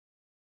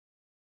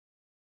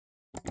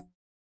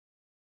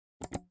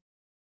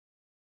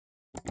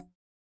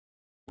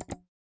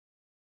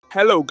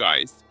Hello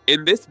guys,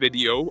 in this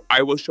video,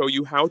 I will show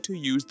you how to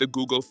use the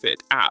Google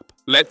Fit app.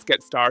 Let's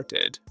get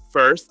started.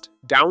 First,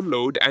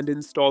 download and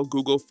install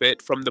Google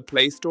Fit from the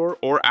Play Store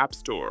or App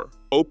Store.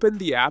 Open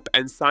the app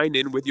and sign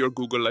in with your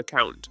Google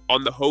account.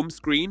 On the home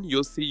screen,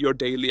 you'll see your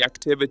daily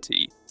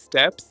activity,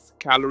 steps,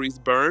 calories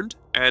burned,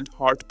 and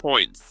heart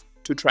points.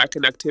 To track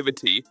an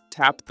activity,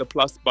 tap the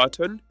plus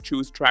button,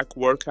 choose Track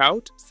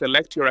Workout,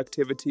 select your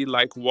activity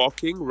like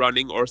walking,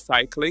 running, or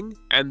cycling,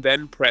 and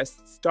then press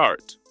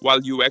Start.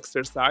 While you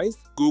exercise,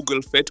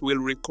 Google Fit will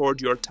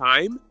record your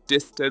time,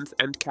 distance,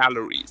 and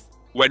calories.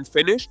 When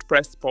finished,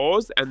 press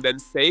pause and then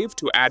save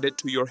to add it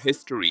to your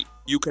history.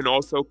 You can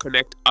also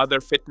connect other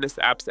fitness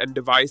apps and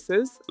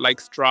devices like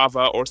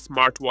Strava or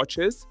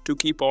smartwatches to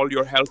keep all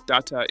your health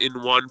data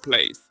in one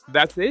place.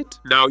 That's it.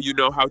 Now you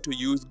know how to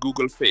use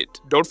Google Fit.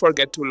 Don't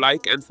forget to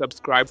like and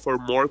subscribe for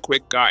more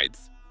quick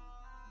guides.